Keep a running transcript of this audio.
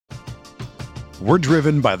We're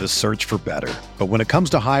driven by the search for better. But when it comes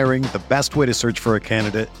to hiring, the best way to search for a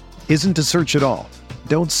candidate isn't to search at all.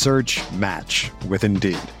 Don't search, match with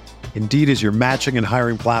Indeed. Indeed is your matching and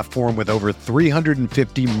hiring platform with over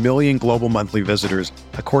 350 million global monthly visitors,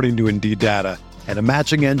 according to Indeed data, and a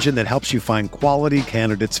matching engine that helps you find quality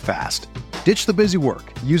candidates fast. Ditch the busy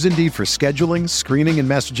work. Use Indeed for scheduling, screening, and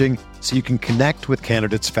messaging so you can connect with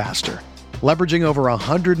candidates faster. Leveraging over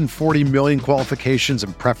 140 million qualifications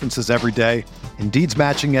and preferences every day, Indeed's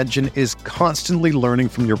matching engine is constantly learning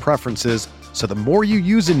from your preferences, so the more you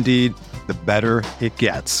use Indeed, the better it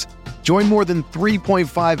gets. Join more than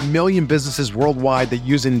 3.5 million businesses worldwide that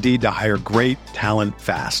use Indeed to hire great talent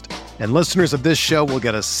fast. And listeners of this show will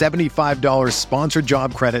get a $75 sponsored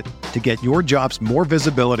job credit to get your jobs more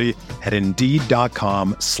visibility at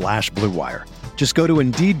Indeed.com/Blue Wire. Just go to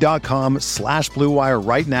Indeed.com/Blue Wire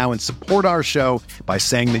right now and support our show by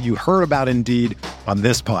saying that you heard about Indeed on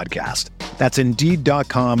this podcast. That's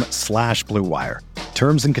Indeed.com/Blue Wire.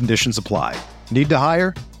 Terms and conditions apply. Need to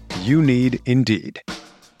hire? You need Indeed.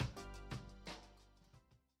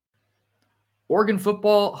 Oregon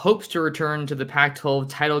football hopes to return to the Pac-12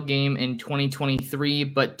 title game in 2023,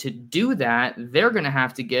 but to do that, they're going to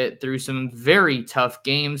have to get through some very tough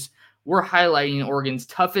games. We're highlighting Oregon's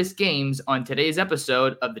toughest games on today's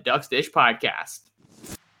episode of the Ducks Dish Podcast.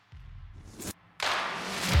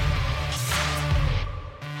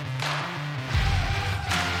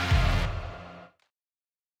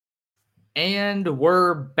 And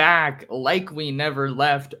we're back like we never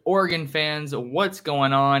left. Oregon fans, what's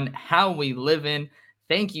going on? How we living?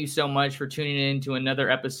 Thank you so much for tuning in to another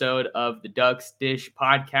episode of the Ducks Dish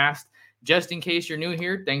Podcast. Just in case you're new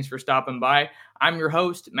here, thanks for stopping by. I'm your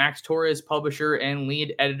host, Max Torres, publisher and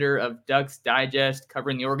lead editor of Ducks Digest,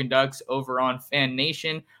 covering the Oregon Ducks over on Fan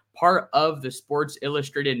Nation, part of the Sports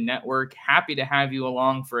Illustrated Network. Happy to have you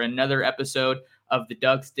along for another episode of the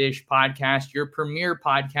Ducks Dish Podcast, your premier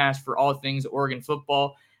podcast for all things Oregon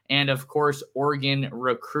football and, of course, Oregon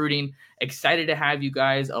recruiting. Excited to have you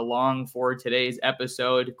guys along for today's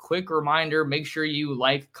episode. Quick reminder, make sure you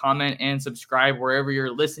like, comment, and subscribe wherever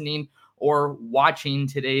you're listening or watching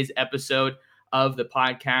today's episode of the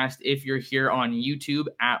podcast. If you're here on YouTube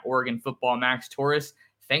at Oregon Football Max Torres,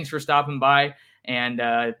 thanks for stopping by, and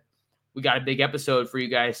we got a big episode for you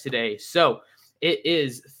guys today. So it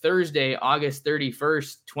is Thursday, August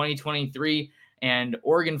 31st, 2023, and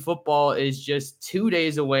Oregon football is just 2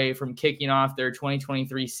 days away from kicking off their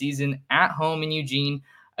 2023 season at home in Eugene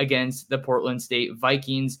against the Portland State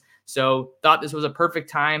Vikings. So thought this was a perfect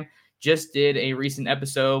time. Just did a recent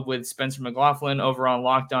episode with Spencer McLaughlin over on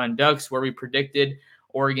Locked On Ducks where we predicted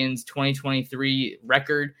Oregon's 2023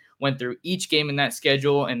 record, went through each game in that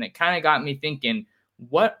schedule, and it kind of got me thinking,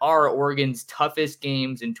 what are Oregon's toughest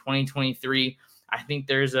games in 2023? I think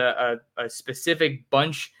there's a specific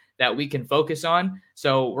bunch that we can focus on.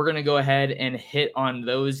 So we're going to go ahead and hit on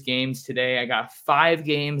those games today. I got 5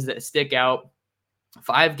 games that stick out,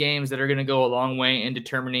 5 games that are going to go a long way in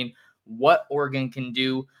determining what Oregon can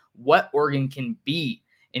do, what Oregon can be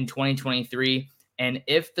in 2023, and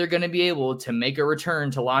if they're going to be able to make a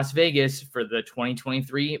return to Las Vegas for the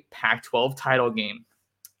 2023 Pac-12 title game.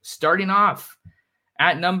 Starting off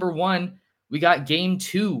at number 1, we got game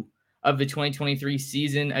 2 of the 2023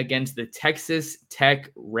 season against the Texas Tech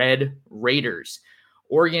Red Raiders.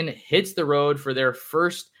 Oregon hits the road for their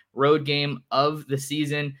first road game of the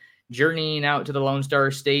season, journeying out to the Lone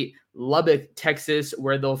Star State, Lubbock, Texas,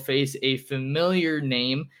 where they'll face a familiar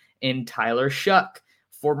name in Tyler Shough.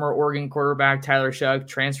 Former Oregon quarterback Tyler Shough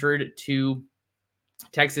transferred to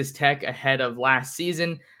Texas Tech ahead of last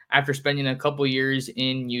season after spending a couple years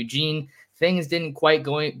in Eugene. Things didn't quite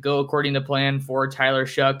go according to plan for Tyler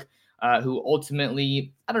Shough, who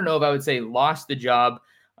ultimately, I don't know if I would say lost the job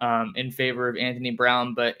in favor of Anthony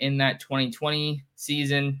Brown, but in that 2020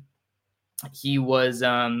 season, he was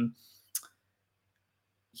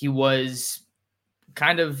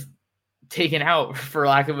kind of taken out, for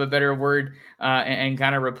lack of a better word, and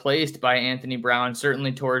kind of replaced by Anthony Brown,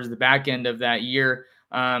 certainly towards the back end of that year.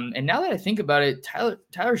 And now that I think about it, Tyler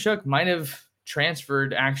Shough might have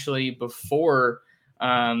transferred actually before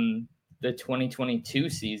the 2022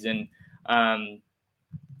 season.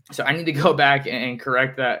 So I need to go back and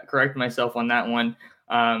correct myself on that one.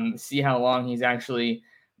 See how long he's actually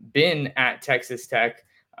been at Texas Tech.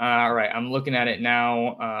 All right, I'm looking at it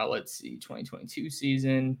now. Let's see, 2022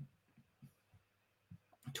 season,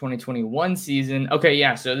 2021 season. Okay,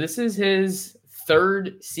 yeah, so this is his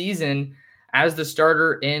 3rd season as the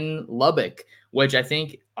starter in Lubbock, which I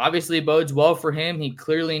think obviously bodes well for him. He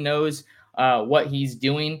clearly knows what he's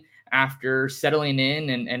doing after settling in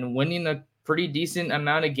and winning the pretty decent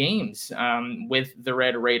amount of games with the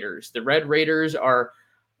Red Raiders. The Red Raiders are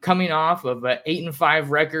coming off of an 8-5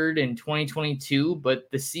 record in 2022,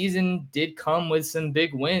 but the season did come with some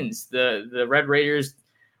big wins. The Red Raiders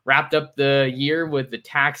wrapped up the year with the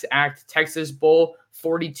Tax Act Texas Bowl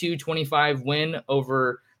 42-25 win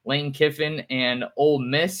over Lane Kiffin and Ole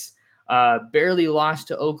Miss. Barely lost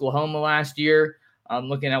to Oklahoma last year.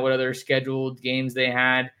 Looking at what other scheduled games they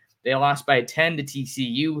had, they lost by 10 to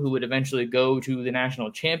TCU, who would eventually go to the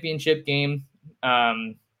national championship game.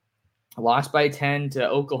 Lost by 10 to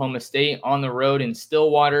Oklahoma State on the road in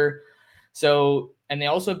Stillwater. So, and they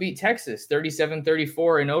also beat Texas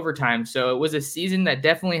 37-34 in overtime. So it was a season that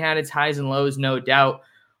definitely had its highs and lows, no doubt,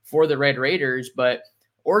 for the Red Raiders. But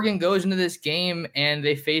Oregon goes into this game and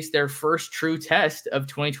they face their first true test of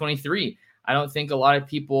 2023. I don't think a lot of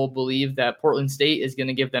people believe that Portland State is going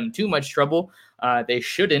to give them too much trouble. They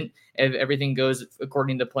shouldn't if everything goes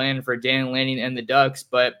according to plan for Dan Lanning and the Ducks.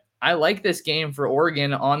 But I like this game for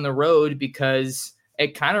Oregon on the road because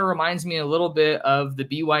it kind of reminds me a little bit of the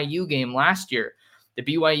BYU game last year. The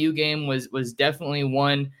BYU game was definitely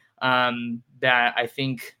one that I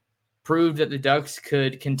think proved that the Ducks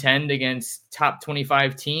could contend against top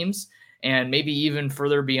 25 teams and maybe even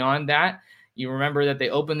further beyond that. You remember that they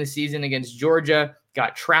opened the season against Georgia,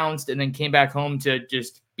 got trounced, and then came back home to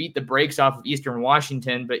just beat the brakes off of Eastern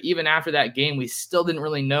Washington. But even after that game, we still didn't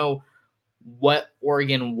really know what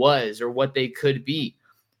Oregon was or what they could be.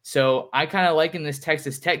 So I kind of liken this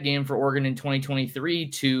Texas Tech game for Oregon in 2023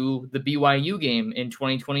 to the BYU game in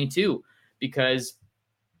 2022, because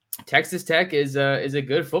Texas Tech is a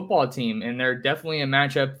good football team, and they're definitely a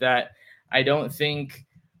matchup that I don't think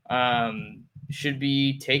should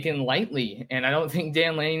be taken lightly. And I don't think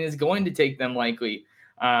Dan Lanning is going to take them lightly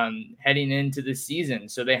heading into the season.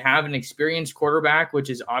 So they have an experienced quarterback, which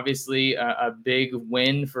is obviously a big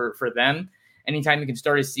win for them. Anytime you can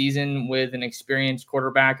start a season with an experienced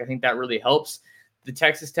quarterback, I think that really helps. The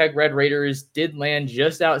Texas Tech Red Raiders did land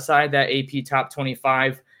just outside that AP top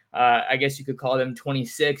 25. I guess you could call them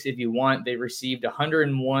 26 if you want. They received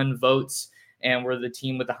 101 votes and were the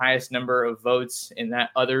team with the highest number of votes in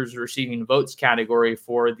that others receiving votes category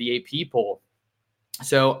for the AP poll.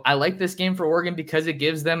 So I like this game for Oregon because it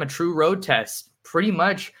gives them a true road test pretty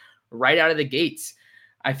much right out of the gates.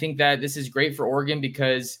 I think that this is great for Oregon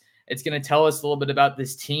because it's going to tell us a little bit about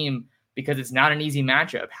this team, because it's not an easy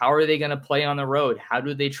matchup. How are they going to play on the road? How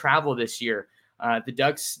do they travel this year? The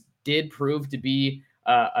Ducks did prove to be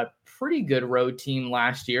a pretty good road team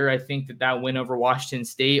last year. I think that win over Washington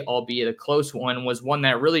State, albeit a close one, was one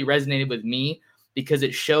that really resonated with me because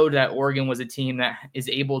it showed that Oregon was a team that is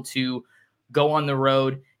able to go on the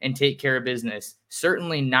road and take care of business.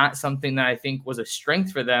 Certainly not something that I think was a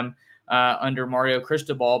strength for them under Mario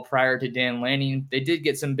Cristobal prior to Dan Lanning. They did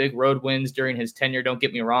get some big road wins during his tenure, don't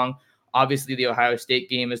get me wrong. Obviously, the Ohio State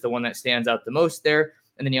game is the one that stands out the most there.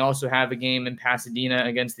 And then you also have a game in Pasadena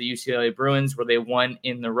against the UCLA Bruins where they won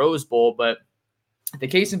in the Rose Bowl. But the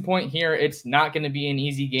case in point here, it's not going to be an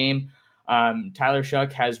easy game. Tyler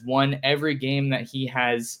Shough has won every game that he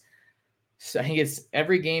has. So I think it's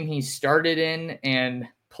every game he started in and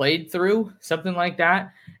played through, something like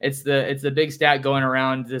that. It's the big stat going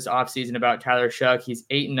around this offseason about Tyler Shough. He's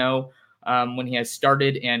 8-0 when he has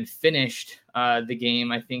started and finished the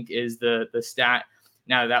game, I think is the stat.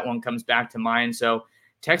 Now that one comes back to mind. So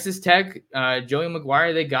Texas Tech, Joey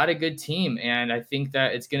McGuire, they got a good team. And I think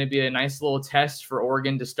that it's going to be a nice little test for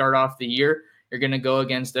Oregon to start off the year. You're going to go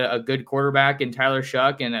against a good quarterback in Tyler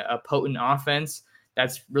Shough and a potent offense.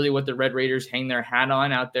 That's really what the Red Raiders hang their hat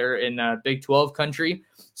on out there in Big 12 country.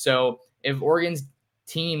 So if Oregon's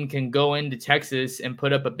team can go into Texas and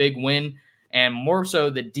put up a big win, and more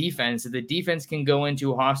so the defense can go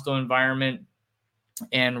into a hostile environment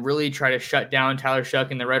and really try to shut down Tyler Shough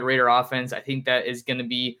and the Red Raider offense, I think that is going to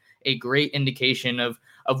be a great indication of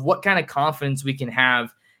what kind of confidence we can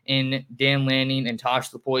have in Dan Lanning and Tosh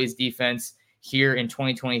Lupoy's defense here in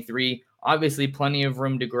 2023. Obviously, plenty of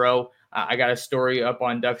room to grow. I got a story up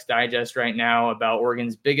on Ducks Digest right now about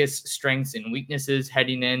Oregon's biggest strengths and weaknesses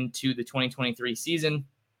heading into the 2023 season.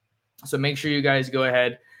 So make sure you guys go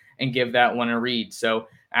ahead and give that one a read. So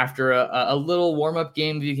after a little warm-up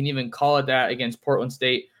game, if you can even call it that, against Portland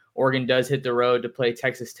State, Oregon does hit the road to play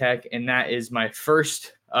Texas Tech, and that is my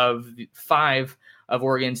first of 5 of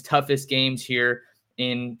Oregon's toughest games here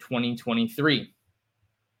in 2023.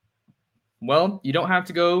 Well, you don't have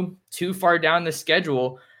to go too far down the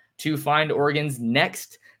schedule to find Oregon's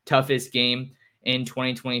next toughest game in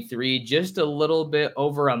 2023, just a little bit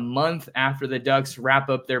over a month after the Ducks wrap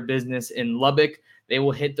up their business in Lubbock. They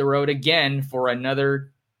will hit the road again for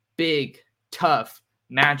another big, tough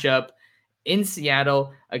matchup in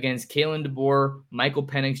Seattle against Kalen DeBoer, Michael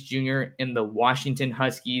Penix Jr., and the Washington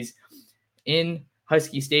Huskies in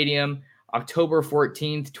Husky Stadium. October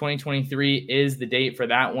 14th, 2023 is the date for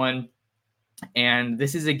that one. And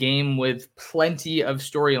this is a game with plenty of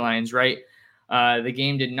storylines, right? The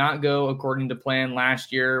game did not go according to plan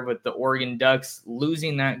last year, with the Oregon Ducks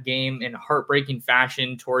losing that game in heartbreaking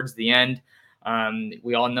fashion towards the end.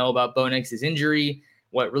 We all know about Bo Nix's injury,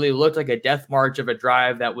 what really looked like a death march of a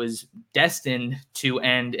drive that was destined to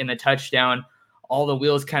end in a touchdown. All the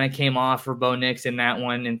wheels kind of came off for Bo Nix in that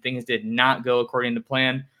one, and things did not go according to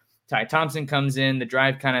plan. Ty Thompson comes in, the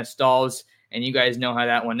drive kind of stalls, and you guys know how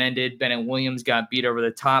that one ended. Bennett Williams got beat over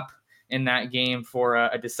the top in that game for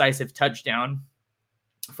a decisive touchdown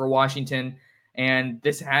for Washington. And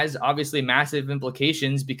this has obviously massive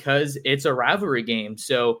implications because it's a rivalry game.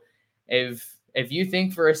 So if you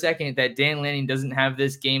think for a second that Dan Lanning doesn't have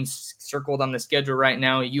this game circled on the schedule right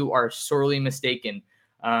now, you are sorely mistaken.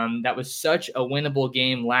 That was such a winnable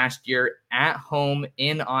game last year at home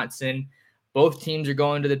in Autzen. Both teams are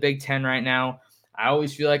going to the Big Ten right now. I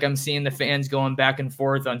always feel like I'm seeing the fans going back and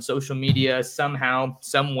forth on social media somehow,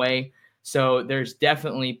 some way. So there's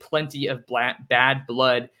definitely plenty of bad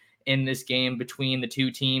blood in this game between the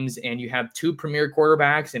two teams. And you have two premier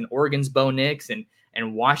quarterbacks in Oregon's Bo Nix and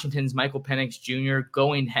Washington's Michael Penix Jr.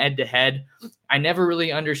 going head to head. I never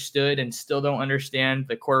really understood and still don't understand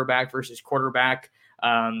the quarterback versus quarterback,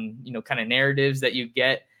 kind of narratives that you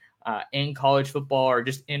get in college football or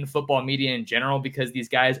just in football media in general, because these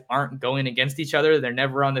guys aren't going against each other. They're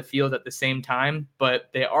never on the field at the same time,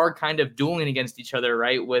 but they are kind of dueling against each other,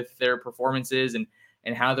 right, with their performances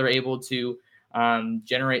and how they're able to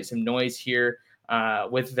generate some noise here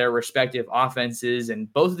with their respective offenses.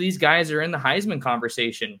 And both of these guys are in the Heisman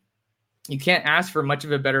conversation. You can't ask for much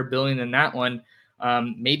of a better billing than that one.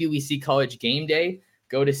 Maybe we see College Game Day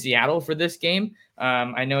go to Seattle for this game.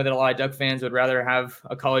 I know that a lot of Duck fans would rather have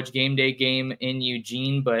a College Game Day game in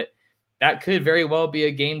Eugene, but that could very well be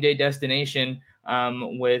a game day destination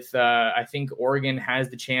with I think Oregon has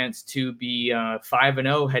the chance to be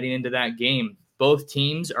 5-0 heading into that game. Both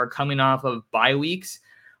teams are coming off of bye weeks,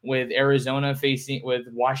 with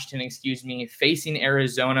Washington facing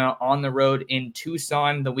Arizona on the road in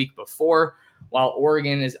Tucson the week before, while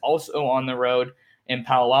Oregon is also on the road in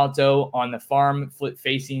Palo Alto on the farm,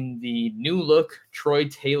 facing the new look Troy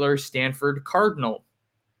Taylor Stanford Cardinal.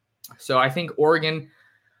 So I think Oregon,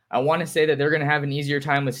 I want to say that they're going to have an easier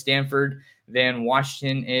time with Stanford than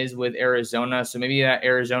Washington is with Arizona. So maybe that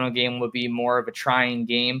Arizona game would be more of a trying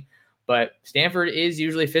game. But Stanford is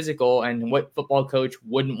usually physical, and what football coach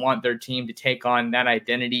wouldn't want their team to take on that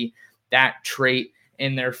identity, that trait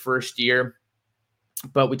in their first year?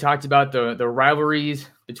 But we talked about the rivalries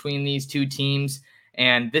between these two teams,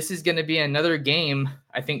 and this is going to be another game.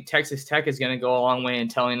 I think Texas Tech is going to go a long way in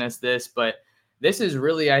telling us this, but this is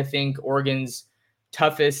really, I think, Oregon's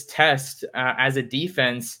toughest test as a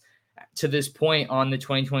defense to this point on the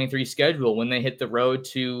 2023 schedule. When they hit the road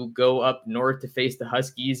to go up north to face the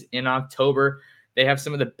Huskies in October, they have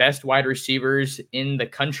some of the best wide receivers in the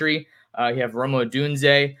country. You have Rome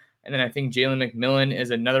Odunze, and then I think Jalen McMillan is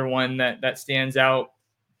another one that stands out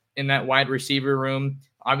in that wide receiver room.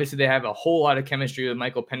 Obviously, they have a whole lot of chemistry with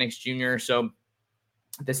Michael Penix Jr., so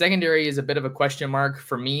the secondary is a bit of a question mark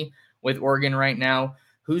for me with Oregon right now.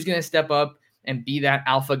 Who's going to step up and be that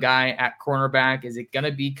alpha guy at cornerback? Is it going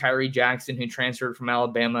to be Kyrie Jackson, who transferred from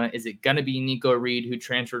Alabama? Is it going to be Nico Reed, who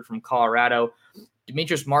transferred from Colorado?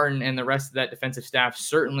 Demetrius Martin and the rest of that defensive staff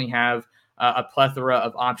certainly have a plethora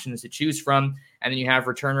of options to choose from. And then you have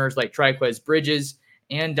returners like Triquez Bridges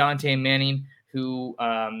and Dante Manning, who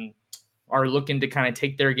are looking to kind of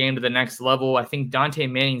take their game to the next level. I think Dante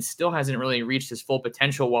Manning still hasn't really reached his full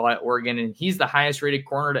potential while at Oregon, and he's the highest rated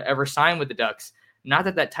corner to ever sign with the Ducks. Not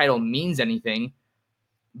that title means anything,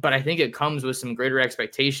 but I think it comes with some greater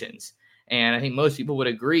expectations. And I think most people would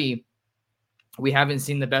agree we haven't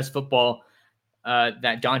seen the best football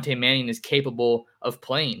that Dante Manning is capable of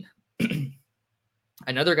playing.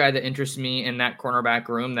 Another guy that interests me in that cornerback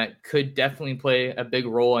room that could definitely play a big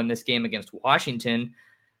role in this game against Washington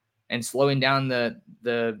and slowing down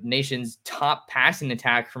the nation's top passing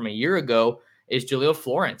attack from a year ago is Jaleel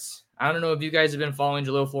Florence. I don't know if you guys have been following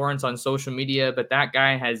Jaleel Florence on social media, but that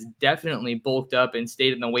guy has definitely bulked up and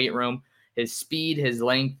stayed in the weight room. His speed, his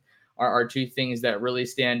length are two things that really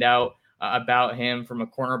stand out about him from a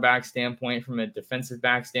cornerback standpoint, from a defensive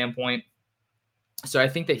back standpoint. So I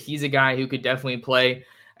think that he's a guy who could definitely play.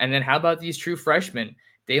 And then how about these true freshmen?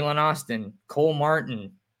 Dalen Austin, Cole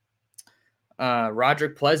Martin,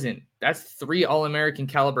 Roderick Pleasant. That's three All-American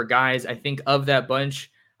caliber guys. I think of that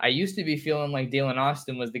bunch, I used to be feeling like Dalen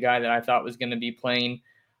Austin was the guy that I thought was going to be playing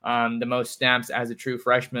the most snaps as a true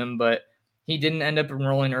freshman, but he didn't end up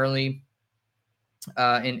enrolling early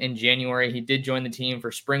in January. He did join the team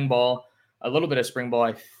for spring ball, a little bit of spring ball,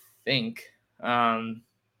 I think.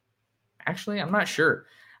 Actually, I'm not sure.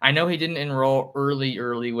 I know he didn't enroll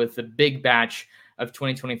early with the big batch of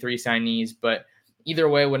 2023 signees, but either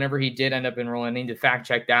way, whenever he did end up enrolling, I need to fact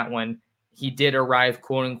check that one. He did arrive,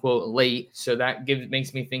 quote unquote, late. So that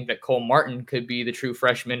makes me think that Cole Martin could be the true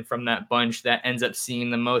freshman from that bunch that ends up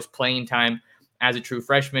seeing the most playing time as a true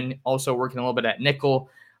freshman. Also working a little bit at nickel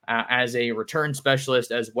as a return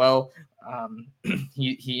specialist as well.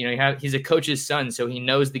 He's a coach's son, so he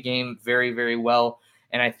knows the game very, very well.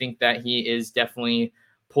 And I think that he is definitely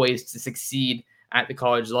poised to succeed at the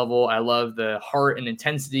college level. I love the heart and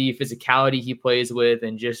intensity, physicality he plays with,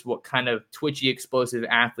 and just what kind of twitchy, explosive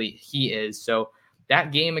athlete he is. So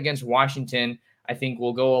that game against Washington, I think,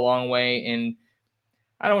 will go a long way in,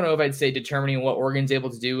 I don't know if I'd say determining what Oregon's able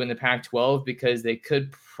to do in the Pac-12, because they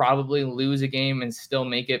could probably lose a game and still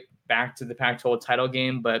make it back to the Pac-12 title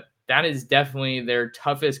game. But that is definitely their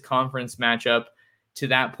toughest conference matchup to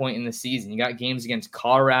that point in the season. You got games against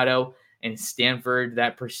Colorado and Stanford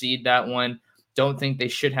that precede that one. Don't think they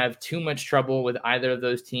should have too much trouble with either of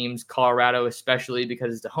those teams, Colorado especially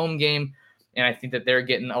because it's a home game, and I think that they're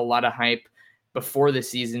getting a lot of hype before the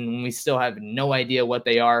season when we still have no idea what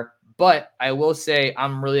they are. But I will say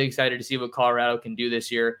I'm really excited to see what Colorado can do this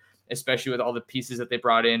year, especially with all the pieces that they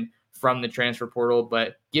brought in from the transfer portal.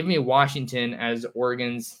 But give me Washington as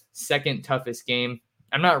Oregon's second toughest game.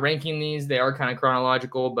 I'm not ranking these. They are kind of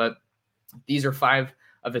chronological, but these are 5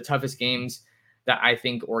 of the toughest games that I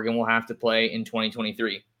think Oregon will have to play in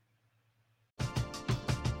 2023.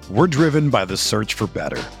 We're driven by the search for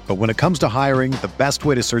better. But when it comes to hiring, the best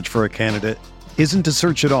way to search for a candidate isn't to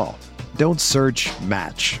search at all. Don't search,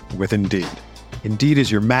 match with Indeed. Indeed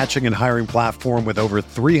is your matching and hiring platform with over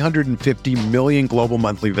 350 million global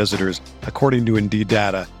monthly visitors, according to Indeed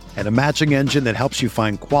data, and a matching engine that helps you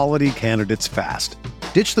find quality candidates fast.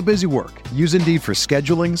 Ditch the busy work. Use Indeed for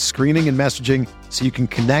scheduling, screening, and messaging so you can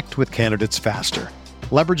connect with candidates faster.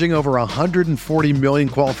 Leveraging over 140 million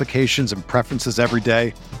qualifications and preferences every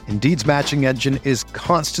day, Indeed's matching engine is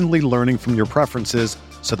constantly learning from your preferences,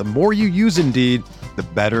 so the more you use Indeed, the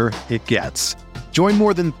better it gets. Join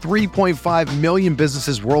more than 3.5 million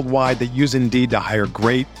businesses worldwide that use Indeed to hire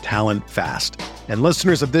great talent fast. And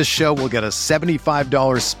listeners of this show will get a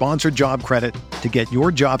 $75 sponsored job credit to get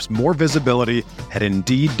your jobs more visibility at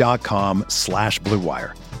Indeed.com/Blue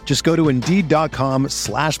Wire. Just go to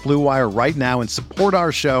Indeed.com/Blue Wire right now and support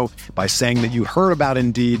our show by saying that you heard about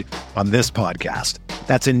Indeed on this podcast.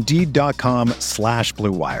 That's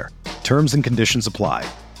Indeed.com/Blue Wire. Terms and conditions apply.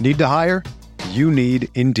 Need to hire? You need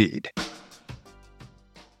Indeed.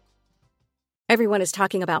 Everyone is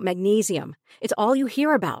talking about magnesium. It's all you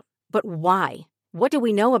hear about. But why? What do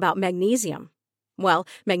we know about magnesium? Well,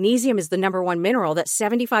 magnesium is the #1 mineral that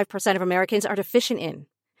 75% of Americans are deficient in.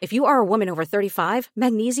 If you are a woman over 35,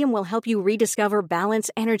 magnesium will help you rediscover balance,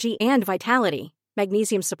 energy, and vitality.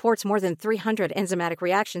 Magnesium supports more than 300 enzymatic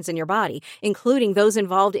reactions in your body, including those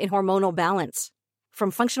involved in hormonal balance. From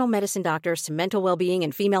functional medicine doctors to mental well-being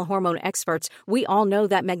and female hormone experts, we all know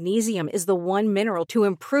that magnesium is the one mineral to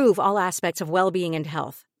improve all aspects of well-being and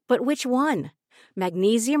health. But which one?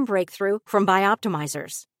 Magnesium Breakthrough from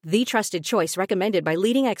Bioptimizers, the trusted choice recommended by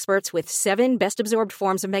leading experts with 7 best-absorbed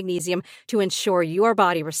forms of magnesium to ensure your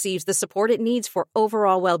body receives the support it needs for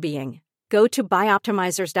overall well-being. Go to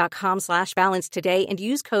bioptimizers.com/balance today and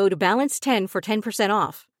use code BALANCE10 for 10%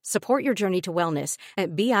 off. Support your journey to wellness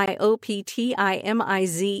at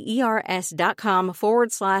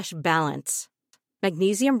bioptimizers.com/balance.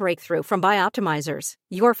 Magnesium Breakthrough from Bioptimizers,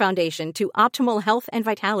 your foundation to optimal health and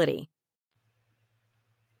vitality.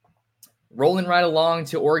 Rolling right along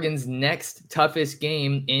to Oregon's next toughest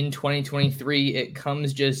game in 2023. It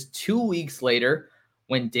comes just 2 weeks later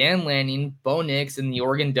when Dan Lanning, Bo Nix, and the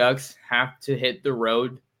Oregon Ducks have to hit the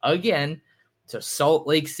road again to Salt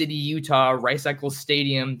Lake City, Utah, Rice-Eccles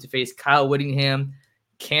Stadium to face Kyle Whittingham,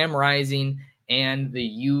 Cam Rising, and the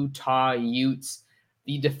Utah Utes,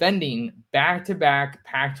 the defending back-to-back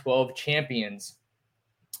Pac-12 champions.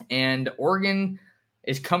 And Oregon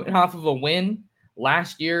is coming off of a win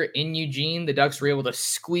last year in Eugene. The Ducks were able to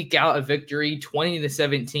squeak out a victory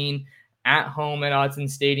 20-17 at home at Autzen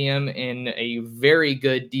Stadium in a very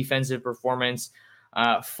good defensive performance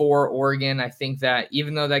for Oregon. I think that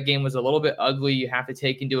even though that game was a little bit ugly, you have to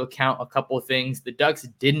take into account a couple of things. The Ducks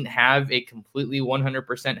didn't have a completely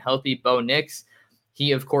 100% healthy Bo Nix.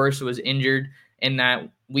 He, of course, was injured in that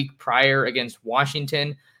week prior against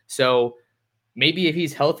Washington. So Maybe if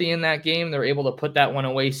he's healthy in that game, they're able to put that one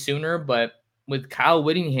away sooner. But with Kyle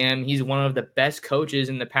Whittingham, he's one of the best coaches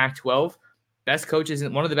in the Pac-12.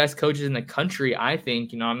 One of the best coaches in the country, I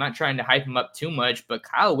think. I'm not trying to hype him up too much, but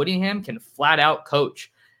Kyle Whittingham can flat out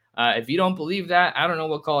coach. If you don't believe that, I don't know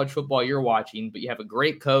what college football you're watching, but you have a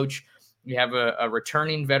great coach. You have a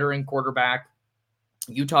returning veteran quarterback.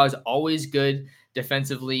 Utah is always good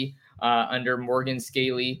defensively under Morgan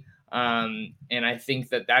Scaley. And I think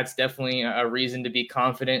that that's definitely a reason to be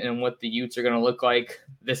confident in what the Utes are going to look like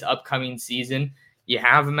this upcoming season. You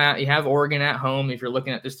have Oregon at home. If you're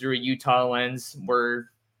looking at this through a Utah lens,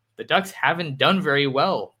 where the Ducks haven't done very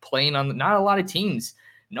well playing on not a lot of teams.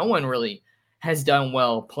 No one really has done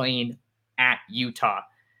well playing at Utah.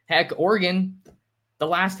 Heck, Oregon, the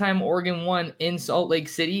last time Oregon won in Salt Lake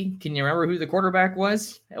City, can you remember who the quarterback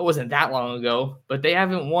was? It wasn't that long ago, but they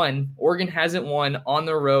haven't won. Oregon hasn't won on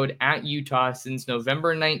the road at Utah since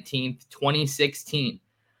November 19th, 2016.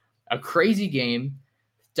 A crazy game.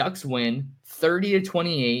 Ducks win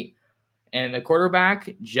 30-28, and the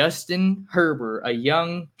quarterback, Justin Herbert, a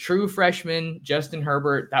young, true freshman, Justin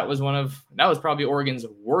Herbert, that was probably Oregon's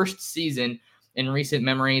worst season in recent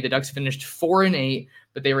memory. The Ducks finished 4-8,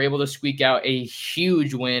 but they were able to squeak out a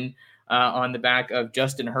huge win on the back of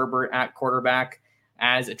Justin Herbert at quarterback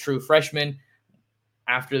as a true freshman.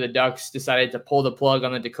 After the Ducks decided to pull the plug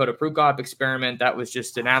on the Dakota Prukop experiment, that was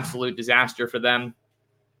just an absolute disaster for them.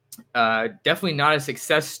 Definitely not a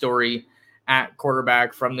success story at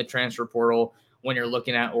quarterback from the transfer portal when you're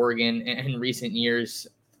looking at Oregon in recent years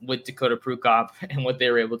with Dakota Prukop and what they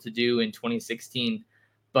were able to do in 2016.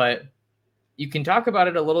 But you can talk about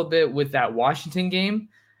it a little bit with that Washington game.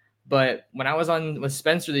 But when I was on with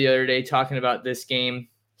Spencer the other day talking about this game,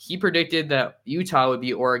 he predicted that Utah would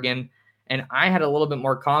beat Oregon, and I had a little bit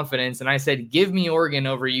more confidence, and I said, give me Oregon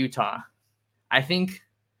over Utah. I think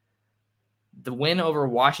the win over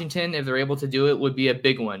Washington, if they're able to do it, would be a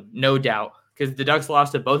big one, no doubt, because the Ducks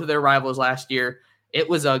lost to both of their rivals last year. It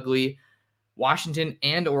was ugly. Washington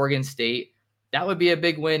and Oregon State, that would be a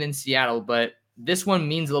big win in Seattle, but this one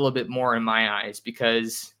means a little bit more in my eyes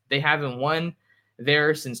because they haven't won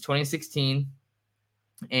there since 2016,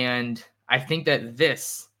 and I think that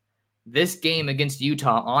this game against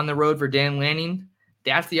Utah on the road for Dan Lanning,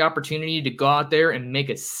 that's the opportunity to go out there and make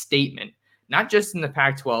a statement, not just in the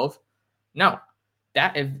Pac-12. No,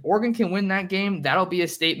 that if Oregon can win that game, that'll be a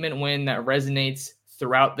statement win that resonates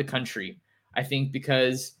throughout the country. I think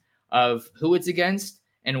because of who it's against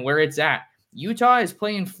and where it's at. Utah is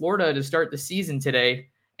playing Florida to start the season today,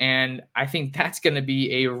 and I think that's going to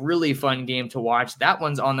be a really fun game to watch. That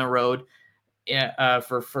one's on the road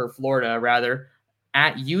for Florida, rather,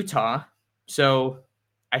 at Utah. So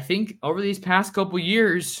I think over these past couple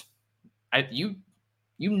years, you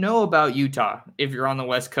know about Utah if you're on the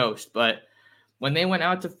West Coast, but when they went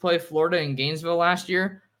out to play Florida in Gainesville last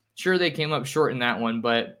year, sure, they came up short in that one,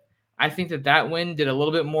 but I think that win did a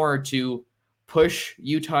little bit more to push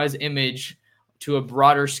Utah's image to a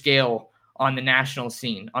broader scale on the national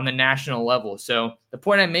scene, on the national level. So the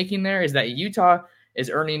point I'm making there is that Utah is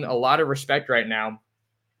earning a lot of respect right now,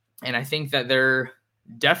 and I think that they're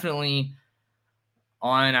definitely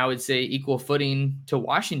on, I would say, equal footing to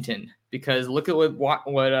Washington, because look at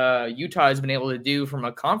what Utah has been able to do from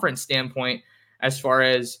a conference standpoint as far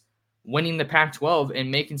as winning the Pac-12 and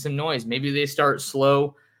making some noise. Maybe they start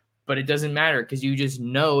slow, but it doesn't matter because you just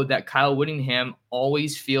know that Kyle Whittingham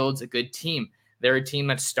always fields a good team. They're a team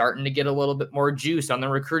that's starting to get a little bit more juice on the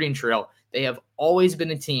recruiting trail. They have always been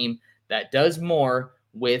a team that does more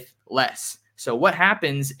with less. So what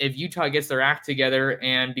happens if Utah gets their act together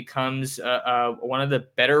and becomes one of the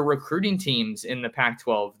better recruiting teams in the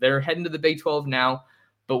Pac-12? They're heading to the Big 12 now,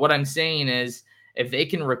 but what I'm saying is if they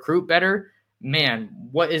can recruit better, man,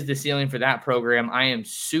 what is the ceiling for that program? I am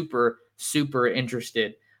super, super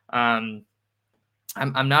interested. I'm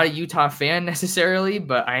not a Utah fan necessarily,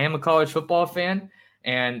 but I am a college football fan,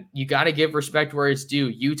 and you got to give respect where it's due.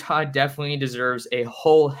 Utah definitely deserves a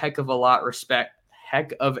whole heck of a lot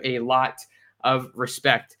of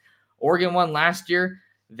respect. Oregon won last year.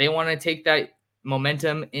 They want to take that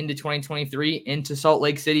momentum into 2023, into Salt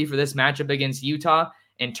Lake City for this matchup against Utah,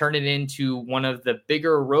 and turn it into one of the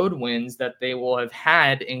bigger road wins that they will have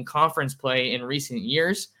had in conference play in recent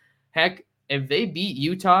years. Heck, if they beat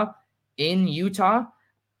Utah in Utah,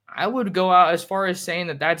 I would go out as far as saying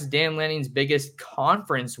that that's Dan Lanning's biggest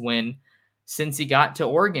conference win since he got to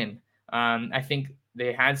Oregon. I think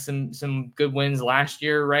they had some good wins last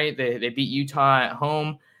year, right? They beat Utah at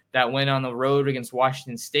home. That win on the road against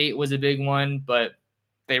Washington State was a big one, but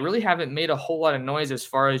they really haven't made a whole lot of noise as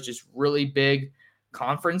far as just really big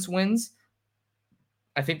conference wins.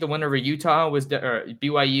 I think the win over Utah or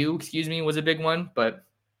BYU, was a big one. But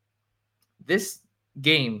this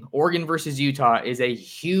game, Oregon versus Utah, is a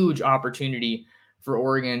huge opportunity for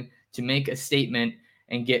Oregon to make a statement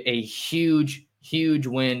and get a huge, huge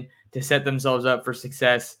win to set themselves up for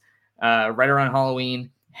success right around Halloween,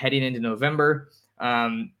 heading into November.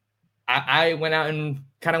 I went out and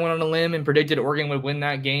kind of went on a limb and predicted Oregon would win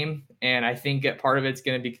that game. And I think that part of it's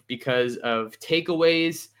going to be because of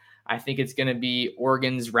takeaways. I think it's going to be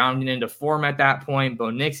Oregon's rounding into form at that point. Bo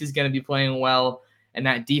Nix is going to be playing well, and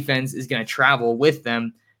that defense is going to travel with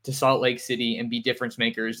them to Salt Lake City and be difference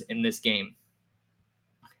makers in this game.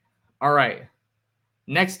 All right.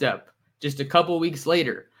 Next up, just a couple weeks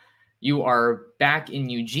later, you are back in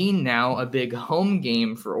Eugene now, a big home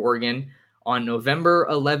game for Oregon on November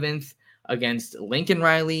 11th against Lincoln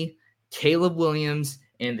Riley, Caleb Williams,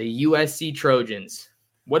 and the USC Trojans.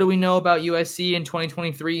 What do we know about USC in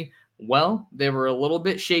 2023? Well, they were a little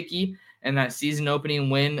bit shaky in that season opening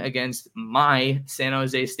win against my San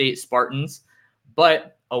Jose State Spartans,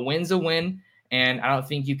 but a win's a win, and I don't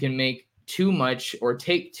think you can make too much or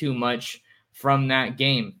take too much from that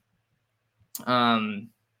game.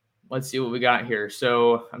 Let's see what we got here.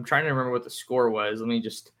 So I'm trying to remember what the score was. Let me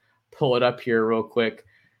just pull it up here real quick.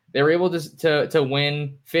 They were able to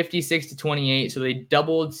win 56-28, so they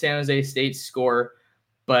doubled San Jose State's score,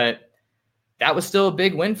 but that was still a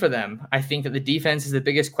big win for them. I think that the defense is the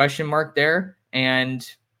biggest question mark there, and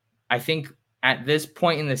I think at this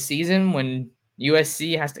point in the season when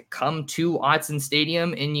USC has to come to Autzen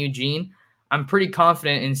Stadium in Eugene, I'm pretty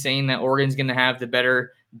confident in saying that Oregon's going to have the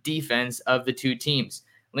better defense of the two teams.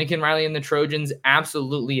 Lincoln Riley and the Trojans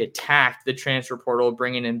absolutely attacked the transfer portal,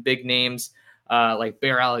 bringing in big names like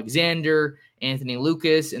Bear Alexander, Anthony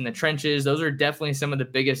Lucas in the trenches. Those are definitely some of the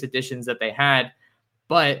biggest additions that they had.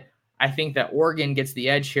 But I think that Oregon gets the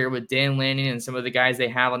edge here with Dan Lanning and some of the guys they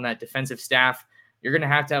have on that defensive staff. You're going to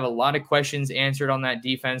have a lot of questions answered on that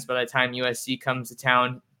defense by the time USC comes to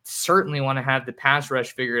town. Certainly want to have the pass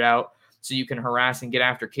rush figured out so you can harass and get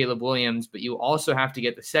after Caleb Williams, but you also have to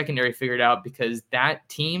get the secondary figured out because that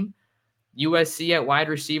team, USC at wide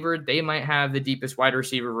receiver, they might have the deepest wide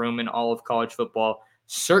receiver room in all of college football,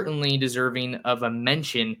 certainly deserving of a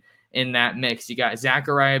mention in that mix. You got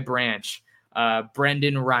Zachariah Branch,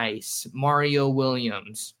 Brendan Rice, Mario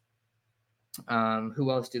Williams.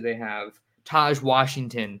 Who else do they have? Taj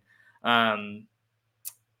Washington. And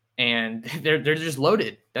they're just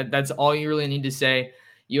loaded. That's all you really need to say.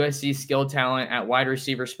 USC skill talent at wide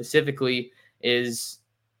receiver specifically is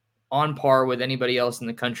on par with anybody else in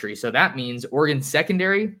the country. So that means Oregon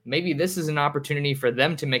secondary, maybe this is an opportunity for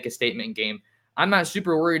them to make a statement game. I'm not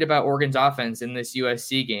super worried about Oregon's offense in this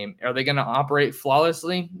USC game. Are they going to operate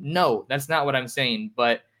flawlessly? No, that's not what I'm saying.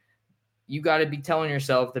 But you got to be telling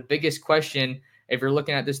yourself the biggest question, if you're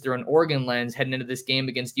looking at this through an Oregon lens heading into this game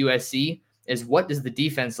against USC, is what does the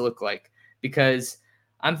defense look like? Because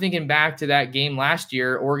I'm thinking back to that game last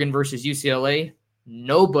year, Oregon versus UCLA.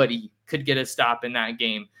 Nobody could get a stop in that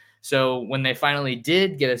game. So when they finally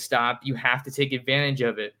did get a stop, you have to take advantage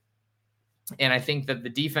of it. And I think that the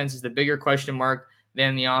defense is the bigger question mark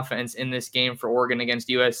than the offense in this game for Oregon against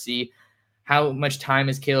USC. How much time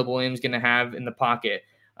is Caleb Williams going to have in the pocket?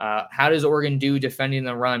 How does Oregon do defending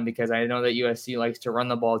the run? Because I know that USC likes to run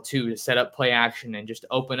the ball too, to set up play action and just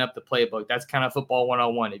open up the playbook. That's kind of football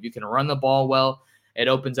 101. If you can run the ball well, it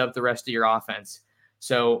opens up the rest of your offense.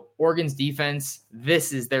 So Oregon's defense,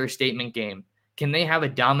 this is their statement game. Can they have a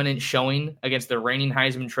dominant showing against the reigning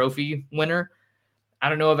Heisman Trophy winner? I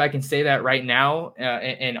don't know if I can say that right now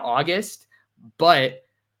in August, but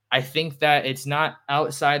I think that it's not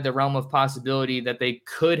outside the realm of possibility that they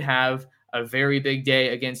could have a very big day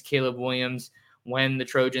against Caleb Williams when the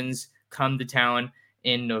Trojans come to town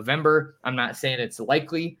in November. I'm not saying it's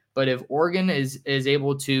likely, but if Oregon is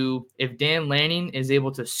able to, if Dan Lanning is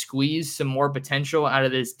able to squeeze some more potential out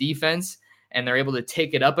of this defense and they're able to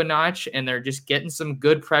take it up a notch and they're just getting some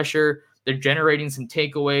good pressure, they're generating some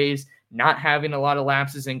takeaways, not having a lot of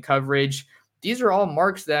lapses in coverage. These are all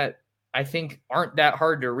marks that I think aren't that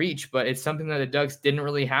hard to reach, but it's something that the Ducks didn't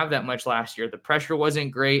really have that much last year. The pressure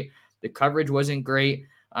wasn't great. The coverage wasn't great.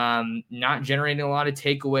 Not generating a lot of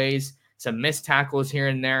takeaways, some missed tackles here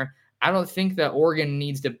and there. I don't think that Oregon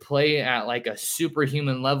needs to play at like a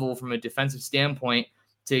superhuman level from a defensive standpoint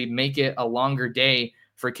to make it a longer day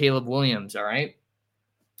for Caleb Williams. All right.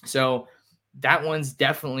 So that one's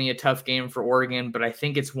definitely a tough game for Oregon, but I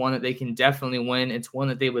think it's one that they can definitely win. It's one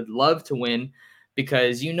that they would love to win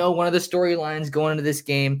because, one of the storylines going into this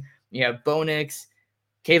game, you have Bo Nix,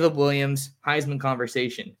 Caleb Williams, Heisman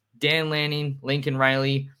conversation, Dan Lanning, Lincoln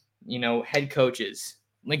Riley, head coaches.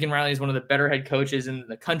 Lincoln Riley is one of the better head coaches in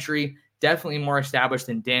the country, definitely more established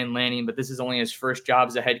than Dan Lanning, but this is only his first job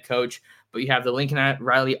as a head coach. But you have the Lincoln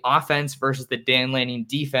Riley offense versus the Dan Lanning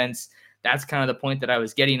defense. That's kind of the point that I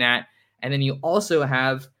was getting at. And then you also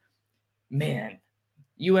have,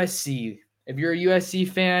 USC. If you're a USC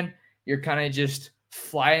fan, you're kind of just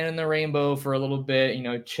flying in the rainbow for a little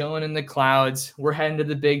bit, chilling in the clouds. We're heading to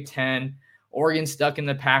the Big Ten. Oregon stuck in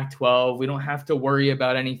the Pac-12. We don't have to worry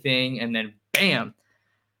about anything. And then, bam,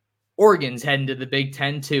 Oregon's heading to the Big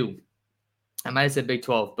Ten too. I might have said Big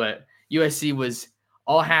 12, but USC was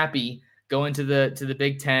all happy going to the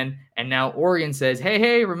Big Ten, and now Oregon says,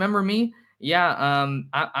 "Hey, remember me? Yeah,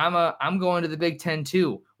 I'm going to the Big Ten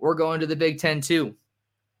too. We're going to the Big Ten too,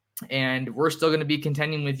 and we're still going to be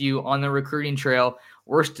contending with you on the recruiting trail.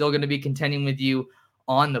 We're still going to be contending with you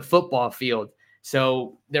on the football field."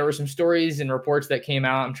 So there were some stories and reports that came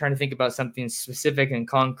out. I'm trying to think about something specific and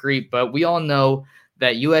concrete, but we all know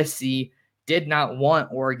that USC did not want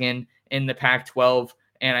Oregon in the Pac-12,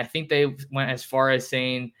 and I think they went as far as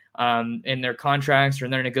saying in their contracts or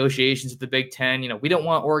in their negotiations with the Big Ten, we don't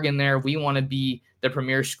want Oregon there. We want to be the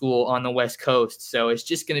premier school on the West Coast. So it's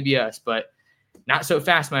just going to be us, but not so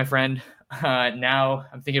fast, my friend. Now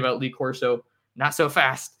I'm thinking about Lee Corso. Not so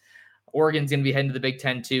fast. Oregon's going to be heading to the Big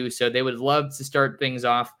Ten too. So they would love to start things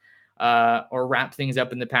off or wrap things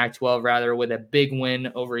up in the Pac-12 rather with a big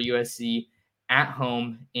win over USC at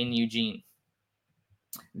home in Eugene.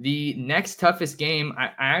 The next toughest game,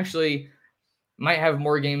 I actually might have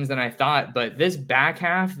more games than I thought, but this back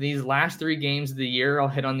half, these last 3 games of the year, I'll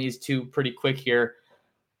hit on these 2 pretty quick here.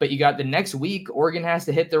 But you got the next week, Oregon has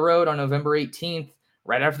to hit the road on November 18th,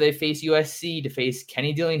 right after they face USC, to face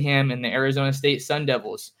Kenny Dillingham and the Arizona State Sun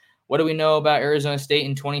Devils. What do we know about Arizona State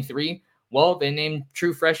in 23? Well, they named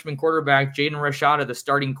true freshman quarterback Jaden Rashada the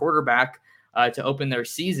starting quarterback to open their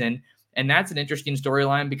season. And that's an interesting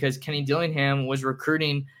storyline because Kenny Dillingham was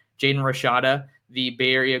recruiting Jaden Rashada, the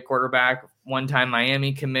Bay Area quarterback, one-time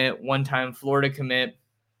Miami commit, one-time Florida commit.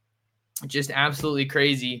 Just absolutely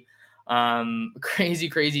crazy,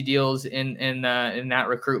 crazy deals in that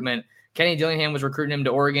recruitment. Kenny Dillingham was recruiting him to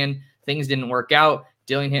Oregon. Things didn't work out.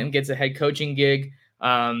 Dillingham gets a head coaching gig.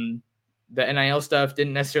 The NIL stuff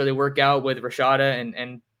didn't necessarily work out with Rashada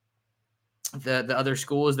and the other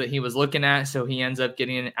schools that he was looking at. So he ends up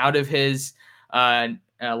getting out of his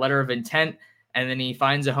letter of intent, and then he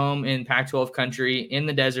finds a home in Pac-12 country in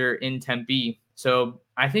the desert in Tempe. So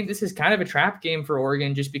I think this is kind of a trap game for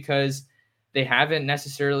Oregon just because they haven't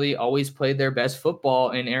necessarily always played their best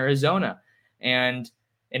football in Arizona and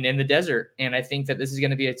in the desert. And I think that this is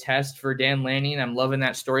going to be a test for Dan Lanning. I'm loving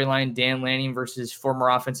that storyline, Dan Lanning versus former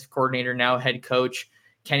offensive coordinator, now head coach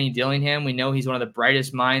Kenny Dillingham. We know he's one of the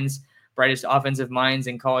brightest offensive minds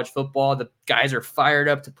in college football. The guys are fired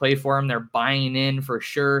up to play for him. They're buying in for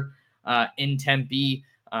sure in Tempe.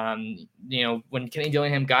 When Kenny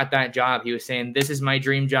Dillingham got that job, he was saying, "This is my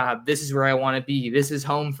dream job. This is where I want to be. This is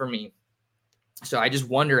home for me." So I just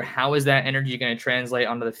wonder, how is that energy going to translate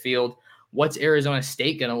onto the field? What's Arizona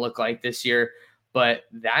State going to look like this year? But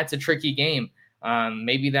that's a tricky game.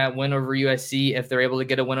 Maybe that win over USC, if they're able to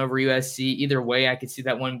get a win over USC, either way, I could see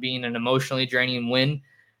that one being an emotionally draining win.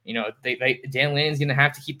 Dan Lanning's going to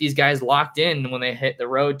have to keep these guys locked in when they hit the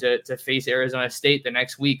road to face Arizona State the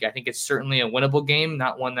next week. I think it's certainly a winnable game,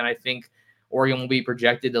 not one that I think Oregon will be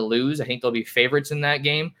projected to lose. I think they'll be favorites in that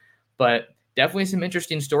game, but definitely some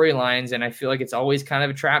interesting storylines, and I feel like it's always kind of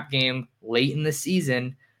a trap game late in the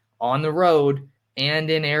season on the road and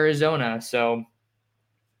in Arizona. So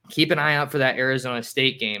keep an eye out for that Arizona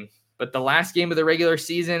State game. But the last game of the regular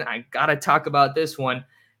season, I got to talk about this one.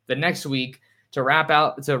 The next week, to round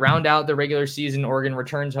out the regular season, Oregon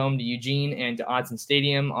returns home to Eugene and to Autzen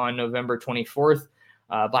Stadium on November 24th,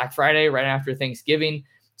 Black Friday, right after Thanksgiving,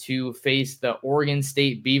 to face the Oregon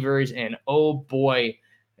State Beavers. And oh boy,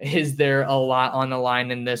 is there a lot on the line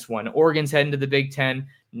in this one. Oregon's heading to the Big Ten.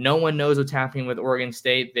 No one knows what's happening with Oregon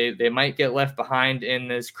State. They might get left behind in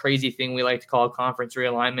this crazy thing we like to call conference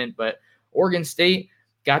realignment, but Oregon State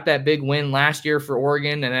got that big win last year for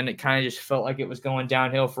Oregon, and then it kind of just felt like it was going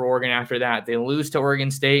downhill for Oregon after that. They lose to Oregon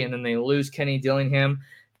State, and then they lose Kenny Dillingham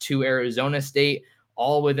to Arizona State,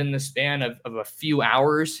 all within the span of a few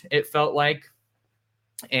hours, it felt like.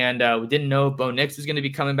 And we didn't know if Bo Nix was going to be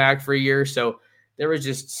coming back for a year, so there was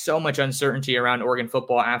just so much uncertainty around Oregon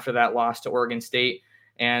football after that loss to Oregon State.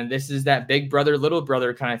 And this is that big brother, little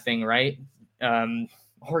brother kind of thing, right?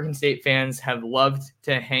 Oregon State fans have loved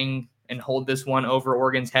to hang and hold this one over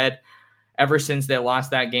Oregon's head ever since they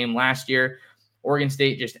lost that game last year. Oregon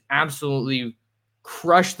State just absolutely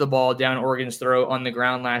crushed the ball down Oregon's throat on the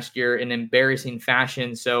ground last year in embarrassing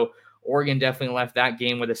fashion. So Oregon definitely left that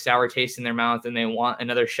game with a sour taste in their mouth, and they want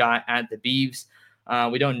another shot at the Beavs.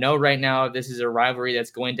 We don't know right now if this is a rivalry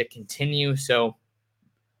that's going to continue, so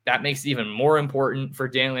that makes it even more important for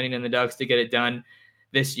Dan Lanning and the Ducks to get it done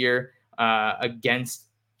this year against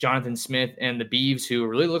Jonathan Smith and the Beavs, who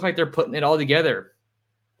really look like they're putting it all together.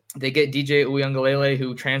 They get DJ Uiagalelei,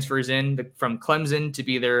 who transfers in from Clemson to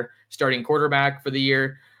be their starting quarterback for the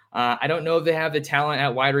year. I don't know if they have the talent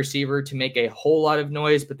at wide receiver to make a whole lot of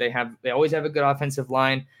noise, but they always have a good offensive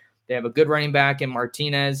line. They have a good running back in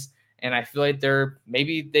Martinez, and I feel like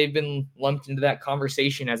they've been lumped into that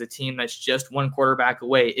conversation as a team that's just one quarterback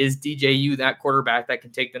away. Is DJU that quarterback that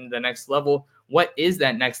can take them to the next level? What is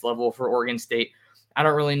that next level for Oregon State? I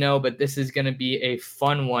don't really know, but this is going to be a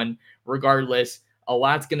fun one regardless. A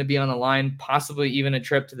lot's going to be on the line. Possibly even a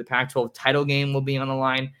trip to the Pac-12 title game will be on the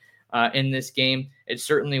line in this game. It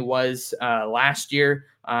certainly was last year.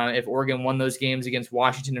 If Oregon won those games against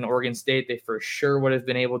Washington and Oregon State, they for sure would have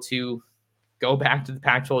been able to go back to the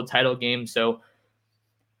Pac-12 title game. So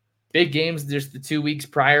big games just the 2 weeks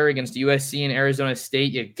prior against USC and Arizona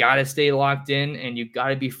State. You got to stay locked in, and you got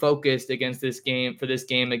to be focused against this game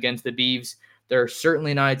against the Beavs. They're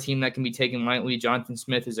certainly not a team that can be taken lightly. Jonathan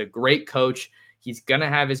Smith is a great coach. He's going to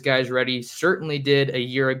have his guys ready. Certainly did a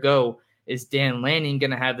year ago. Is Dan Lanning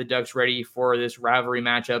going to have the Ducks ready for this rivalry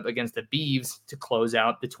matchup against the Beavs to close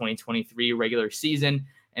out the 2023 regular season?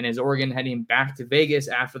 And is Oregon heading back to Vegas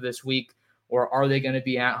after this week, or are they going to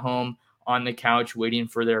be at home on the couch waiting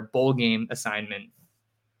for their bowl game assignment?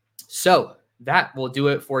 So that will do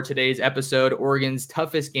it for today's episode, Oregon's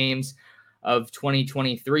toughest games of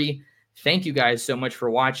 2023. Thank you guys so much for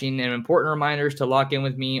watching, and important reminders to lock in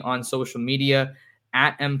with me on social media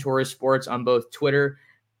at mtorresports on both Twitter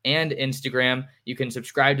and Instagram. You can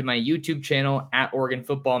subscribe to my YouTube channel at Oregon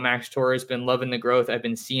Football. Max Torres. Been loving the growth I've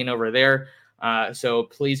been seeing over there. So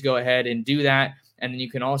please go ahead and do that. And then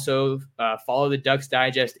you can also follow the Ducks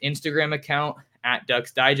Digest Instagram account at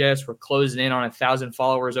Ducks Digest. We're closing in on 1,000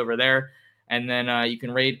 followers over there. And then you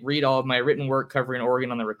can read all of my written work covering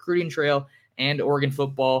Oregon on the recruiting trail and Oregon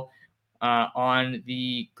football on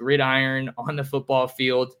the gridiron on the football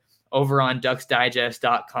field over on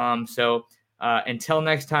ducksdigest.com. So until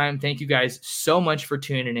next time, thank you guys so much for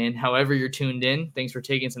tuning in. However you're tuned in, thanks for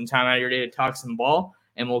taking some time out of your day to talk some ball,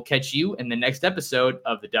 and we'll catch you in the next episode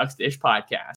of the Ducks Dish Podcast.